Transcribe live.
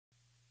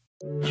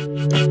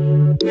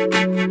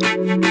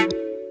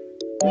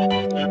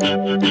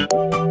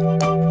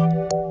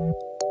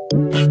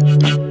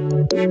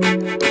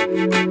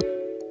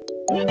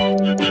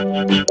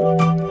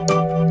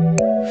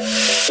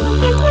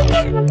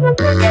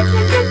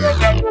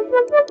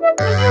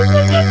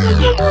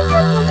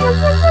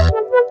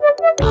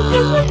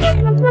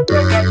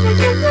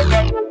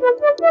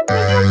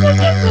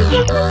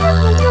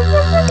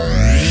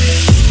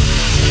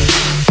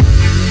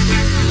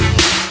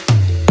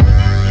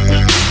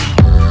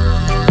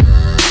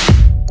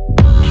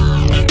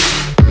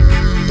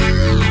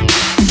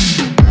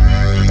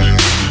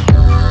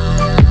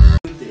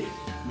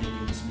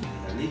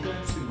Mineralito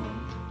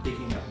F,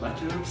 taking a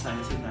Bachelor of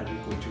Science in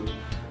Agriculture,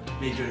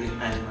 major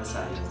in Animal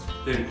Science,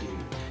 third year.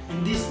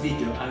 In this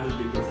video, I will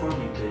be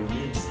performing the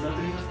humane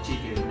slaughtering of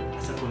chicken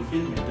as a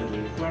fulfillment of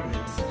the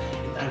requirements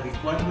in a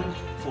requirement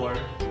for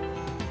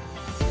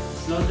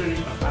slaughtering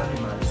of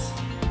animals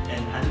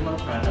and animal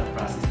product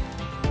processing.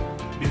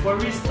 Before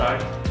we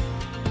start,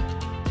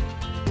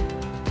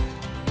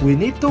 we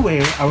need to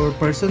wear our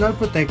personal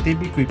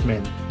protective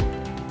equipment.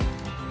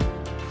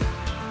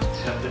 We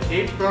have the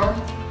apron,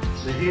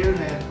 the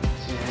hairnet,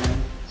 and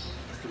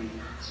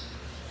clean.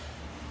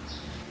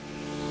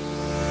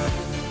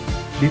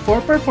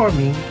 Before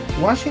performing,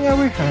 washing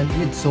our hand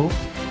with soap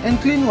and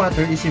clean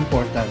water is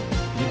important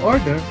in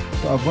order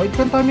to avoid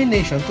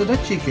contamination to the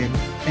chicken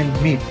and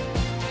meat.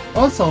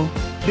 Also,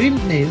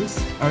 trimmed nails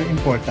are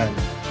important.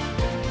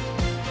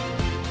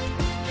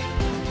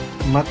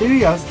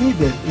 Materials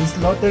needed in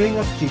slaughtering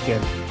of chicken: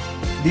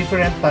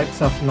 different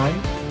types of knife,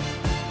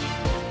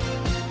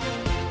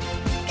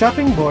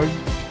 chopping board,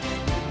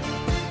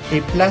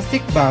 a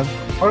plastic bag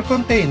or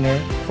container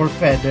for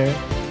feather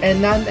and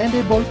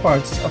non-edible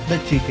parts of the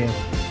chicken,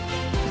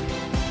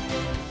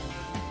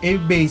 a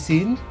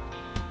basin,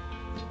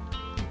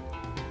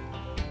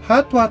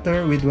 hot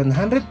water with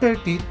 130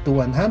 to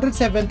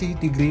 170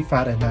 degree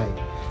Fahrenheit,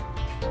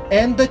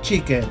 and the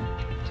chicken.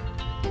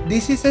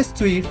 This is a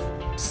Swift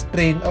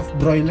strain of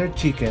broiler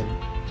chicken.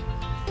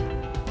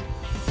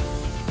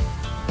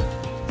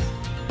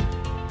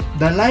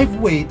 The live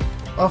weight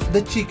of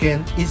the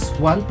chicken is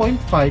 1.5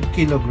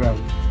 kg.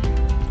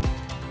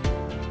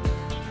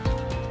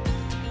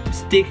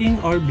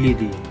 Sticking or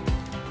bleeding.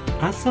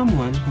 As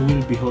someone who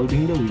will be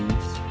holding the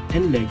wings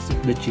and legs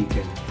of the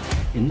chicken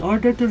in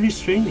order to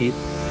restrain it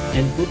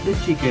and put the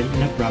chicken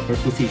in a proper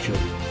position.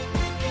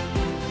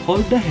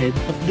 Hold the head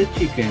of the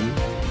chicken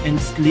and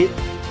slit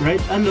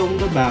right along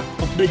the back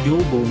of the jaw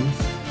bones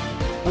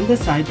on the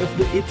side of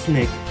its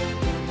neck,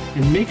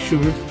 and make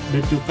sure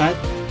that you cut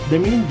the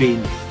main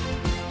veins.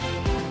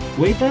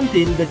 Wait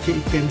until the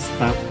chicken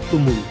stops to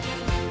move,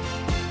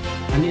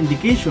 an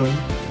indication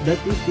that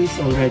it is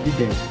already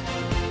dead.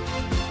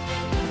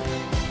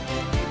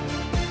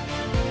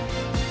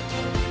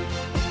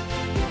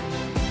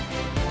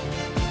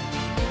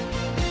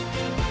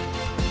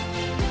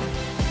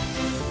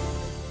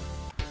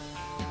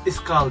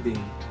 Scalding.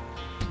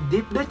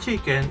 Dip the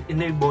chicken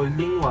in a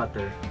boiling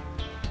water.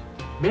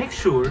 Make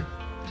sure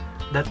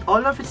that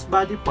all of its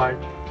body part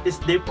is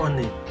dipped on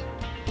it.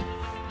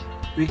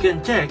 We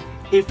can check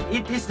if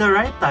it is the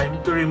right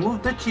time to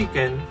remove the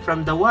chicken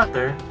from the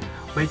water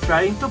by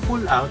trying to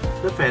pull out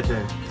the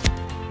feather.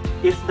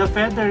 If the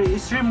feather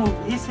is removed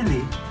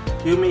easily,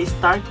 you may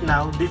start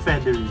now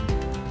defeathering.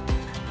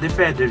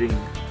 Defeathering.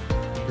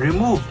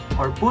 Remove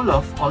or pull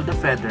off all the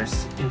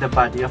feathers in the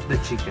body of the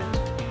chicken.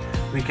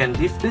 We can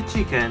dip the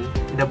chicken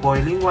in the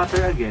boiling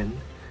water again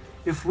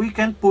if we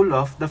can pull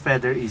off the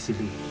feather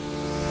easily.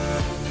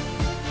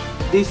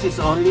 This is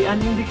only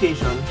an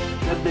indication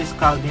that the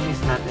scalding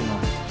is not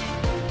enough.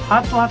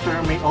 Hot water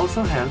may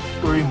also help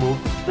to remove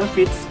the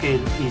feet scale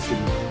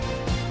easily.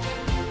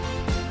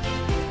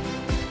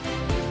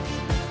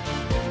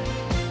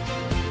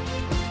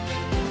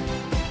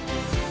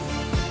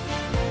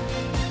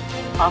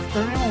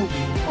 After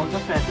removing all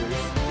the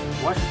feathers,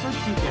 wash the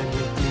chicken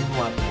with clean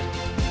water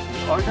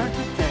in order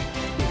to check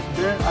if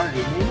there are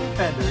remaining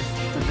feathers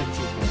to the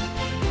chicken.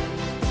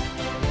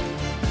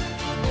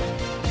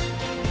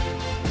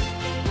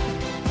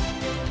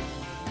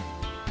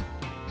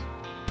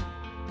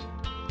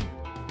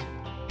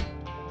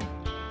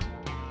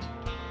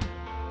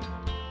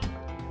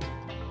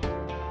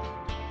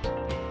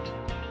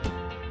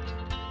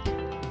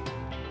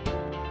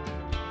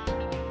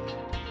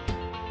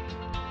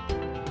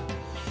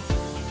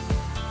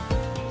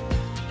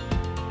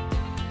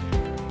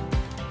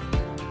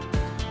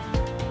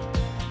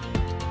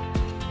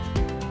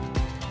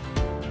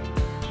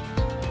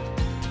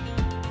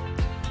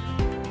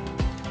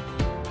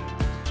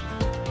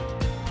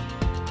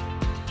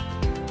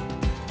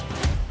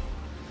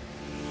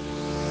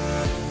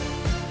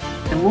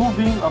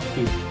 Removing of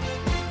feet.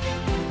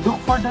 Look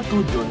for the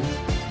two joints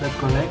that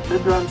connect the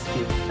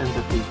drumstick and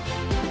the feet.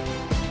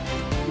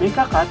 Make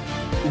a cut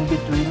in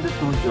between the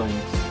two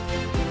joints.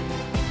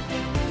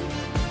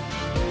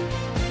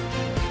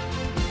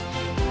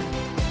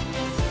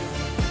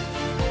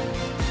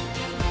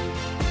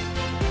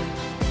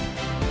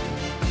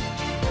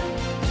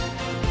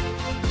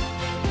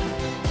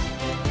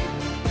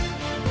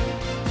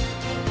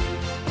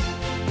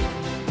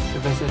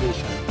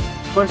 Investigation.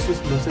 First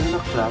is loosen the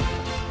crop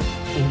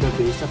in the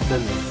base of the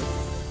neck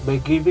by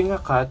giving a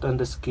cut on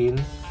the skin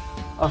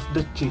of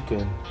the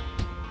chicken.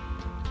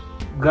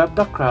 Grab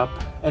the crop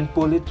and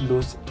pull it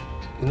loose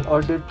in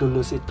order to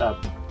loose it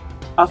up.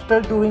 After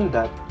doing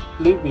that,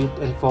 leave it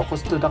and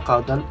focus to the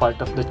caudal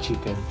part of the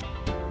chicken.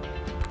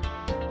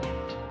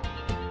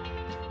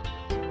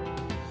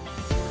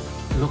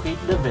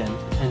 Locate the vent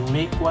and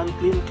make one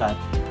clean cut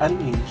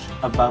an inch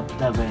above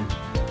the vent.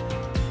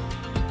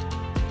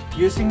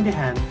 Using the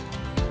hand,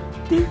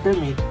 tilt the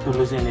meat to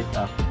loosen it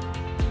up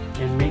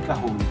and make a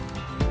hole.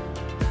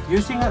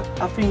 Using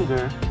a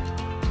finger,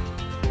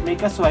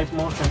 make a swipe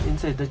motion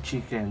inside the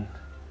chicken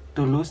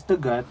to loose the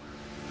gut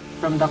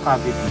from the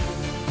cavity.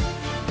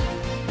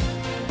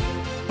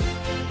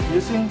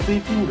 Using 3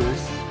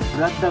 fingers,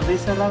 grab the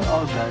visceral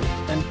organ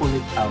and pull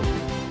it out.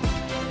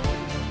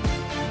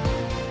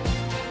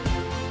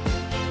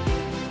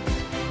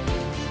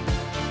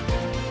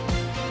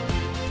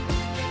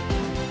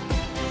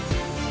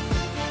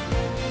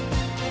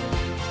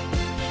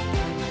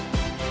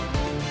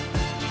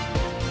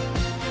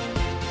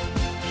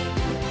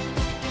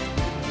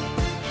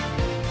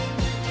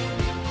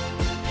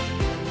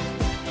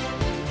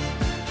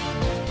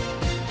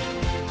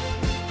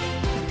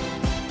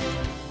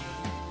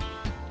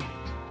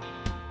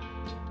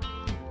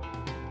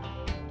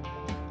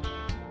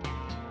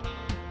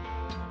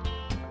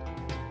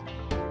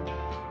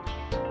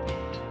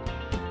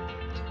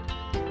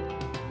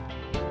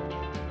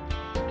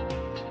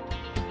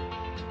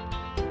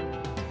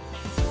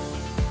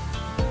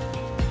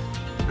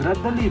 Grab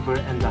the liver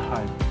and the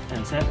heart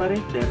and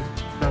separate them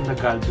from the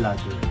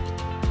gallbladder.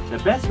 The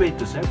best way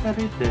to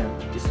separate them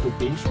is to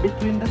pinch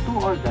between the 2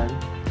 organs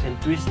and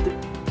twist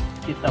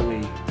it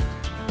away.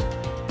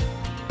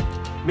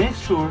 Make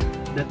sure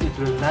that it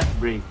will not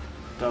break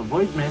to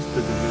avoid mess to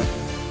the meat.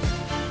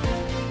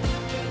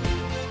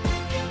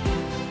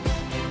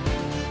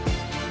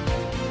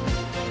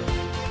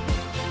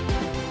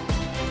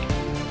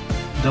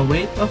 The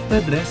weight of the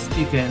dressed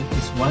chicken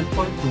is 1.2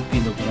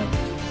 kg.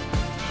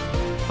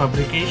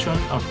 Fabrication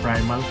of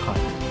primal cut.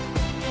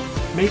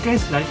 Make a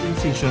slight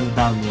incision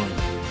downward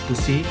to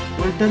see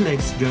where the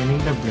legs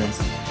joining the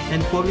breast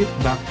and pull it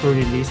back to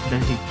release the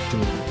hip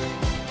joint.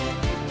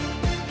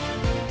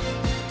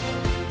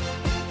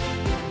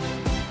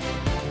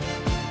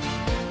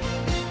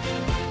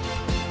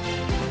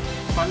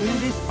 Following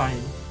the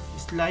spine,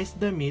 slice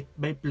the meat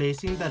by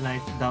placing the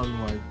knife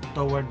downward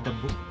toward the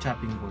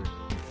chopping board.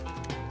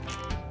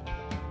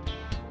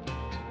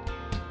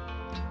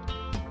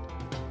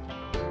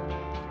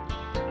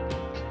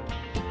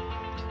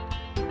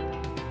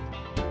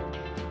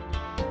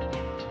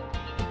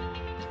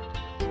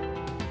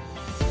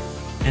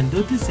 And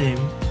do the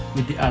same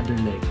with the other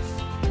legs.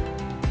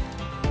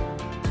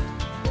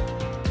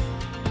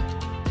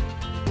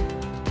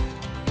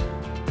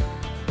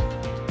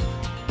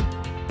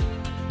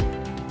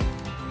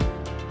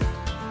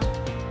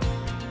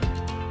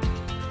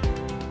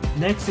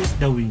 Next is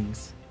the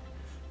wings.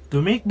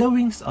 To make the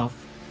wings off,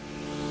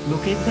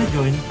 locate the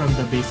joint from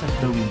the base of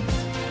the wings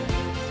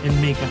and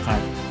make a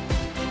cut.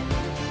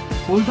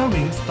 Pull the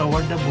wings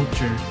toward the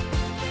butcher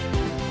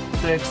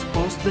to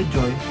expose the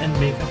joint and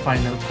make a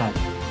final cut.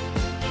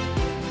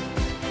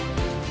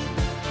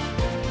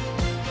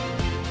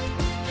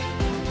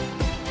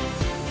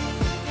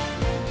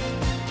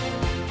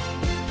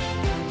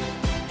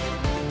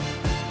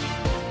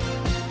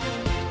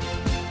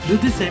 Do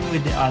the same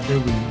with the other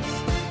wings.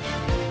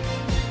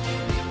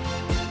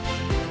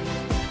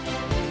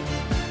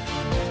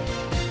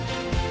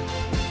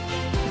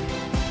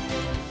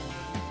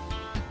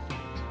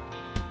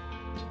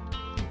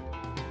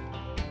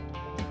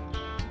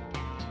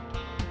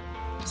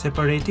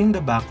 Separating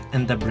the back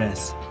and the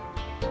breast.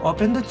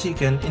 Open the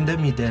chicken in the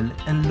middle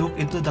and look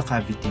into the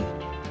cavity.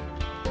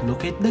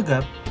 Locate the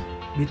gap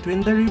between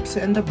the ribs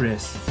and the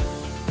breast.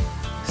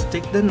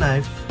 Stick the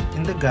knife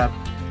in the gap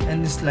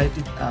and slide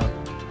it out.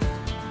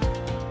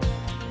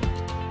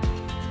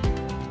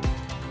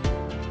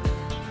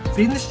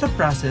 Finish the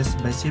process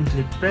by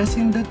simply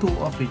pressing the 2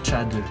 of each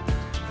other.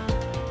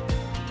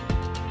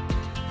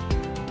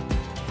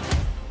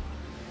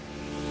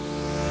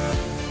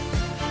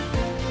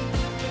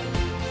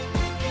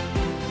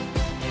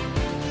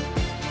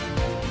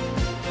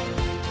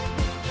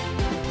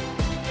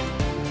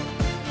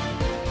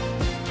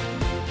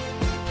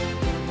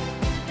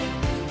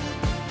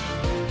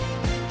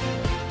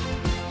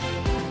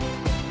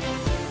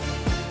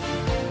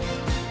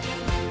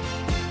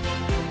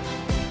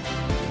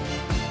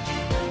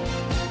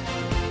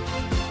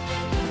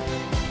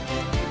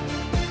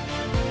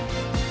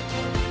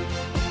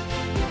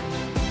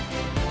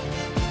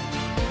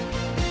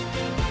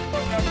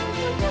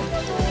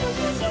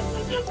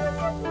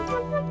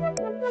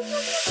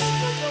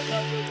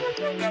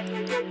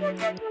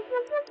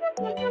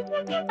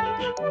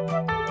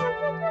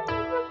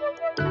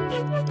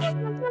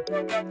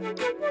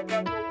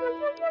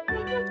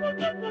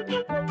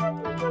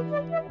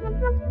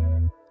 Thank you.